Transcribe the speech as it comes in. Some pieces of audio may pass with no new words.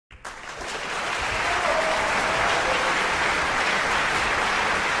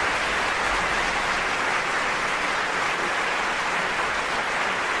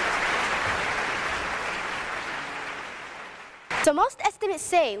So most estimates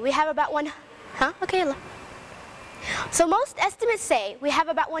say we have about So most estimates say we have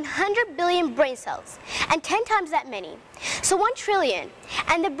about 100 billion brain cells, and 10 times that many. So 1 trillion,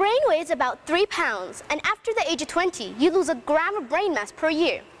 and the brain weighs about 3 pounds, and after the age of 20, you lose a gram of brain mass per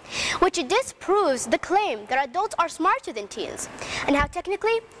year, which disproves the claim that adults are smarter than teens, and how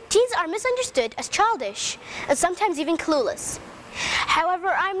technically, teens are misunderstood as childish, and sometimes even clueless. However,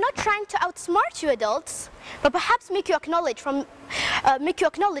 I'm not trying to outsmart you adults, but perhaps make you acknowledge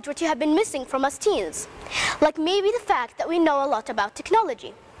what you have been missing from us teens, like maybe the fact that we know a lot about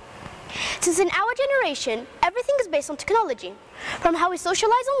technology. Since in our generation, everything is based on technology, from how we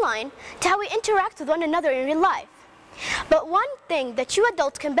socialize online to how we interact with one another in real life. But one thing that you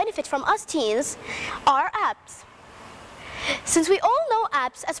adults can benefit from us teens are apps. Since we all know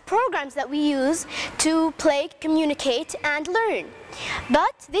apps as programs that we use to play, communicate, and learn.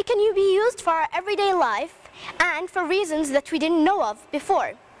 But they can be used for our everyday life and for reasons that we didn't know of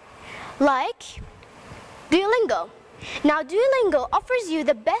before. Like Duolingo. Now Duolingo offers you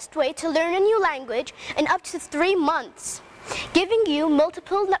the best way to learn a new language in up to 3 months, giving you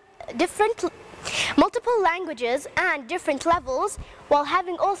multiple languages and different levels while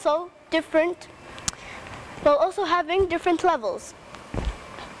also having different levels.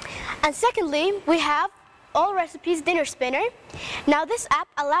 And secondly, we have All Recipes Dinner Spinner. Now this app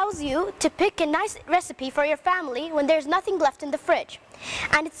allows you to pick a nice recipe for your family when there's nothing left in the fridge.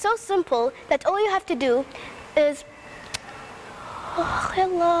 And it's so simple that all you have to do is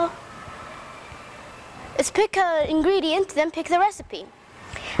pick an ingredient, then pick the recipe.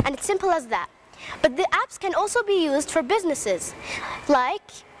 And it's simple as that. But the apps can also be used for businesses, like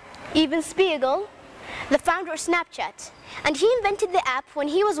even Spiegel, the founder of Snapchat. And he invented the app when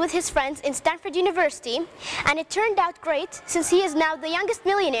he was with his friends in Stanford University, and it turned out great since he is now the youngest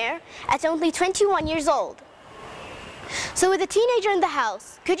millionaire at only 21 years old. So with a teenager in the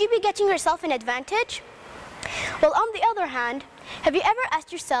house, could you be getting yourself an advantage? Well, on the other hand, have you ever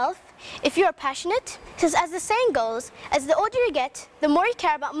asked yourself if you are passionate? Since as the saying goes, as the older you get, the more you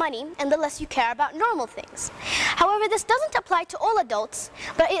care about money and the less you care about normal things. However, this doesn't apply to all adults,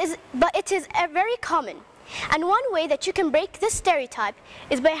 but it is very common. And one way that you can break this stereotype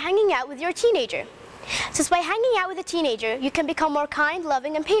is by hanging out with your teenager. Since by hanging out with a teenager, you can become more kind,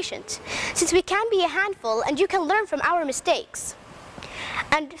 loving, and patient. Since we can be a handful and you can learn from our mistakes.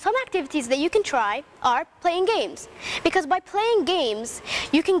 And some activities that you can try are playing games. Because by playing games,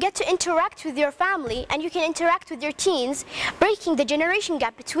 you can get to interact with your family and you can interact with your teens, breaking the generation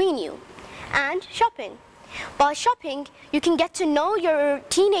gap between you. And shopping. By shopping, you can get to know your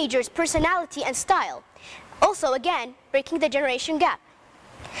teenager's personality and style. Also, again, breaking the generation gap.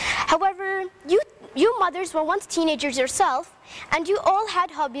 However, you mothers were once teenagers yourself, and you all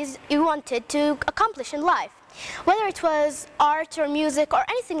had hobbies you wanted to accomplish in life, whether it was art or music or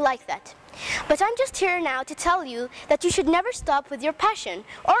anything like that. But I'm just here now to tell you that you should never stop with your passion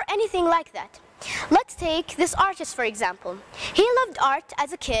or anything like that. Let's take this artist for example. He loved art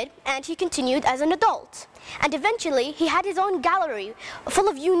as a kid and he continued as an adult. And eventually he had his own gallery full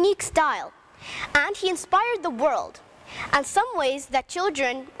of unique style. And he inspired the world. And some ways that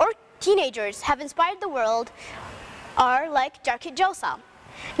children or teenagers have inspired the world are like Jarkit Josal.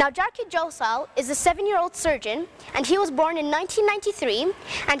 Now Jarkit Josal is a 7-year-old surgeon, and he was born in 1993,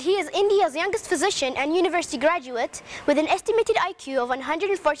 and he is India's youngest physician and university graduate with an estimated IQ of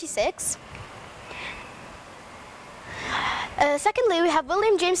 146. Secondly, we have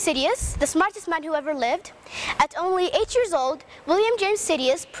William James Sidious, the smartest man who ever lived. At only 8 years old, William James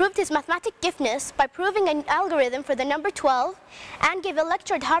Sidious proved his mathematic giftness by proving an algorithm for the number 12 and gave a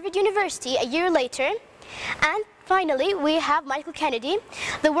lecture at Harvard University a year later. And finally, we have Michael Kennedy,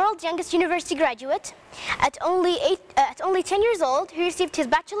 the world's youngest university graduate. At only 10 years old, he received his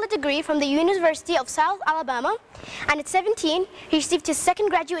bachelor degree from the University of South Alabama, and at 17, he received his second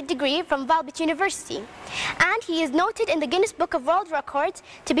graduate degree from Valbit University. And he is noted in the Guinness Book of World Records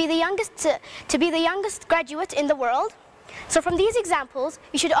to be the youngest graduate in the world. So from these examples,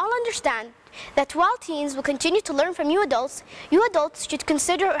 you should all understand that while teens will continue to learn from you adults should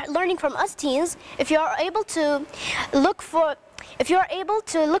consider learning from us teens if you are able to look for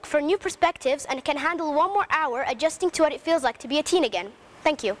new perspectives and can handle 1 more hour adjusting to what it feels like to be a teen again.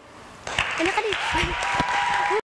 Thank you.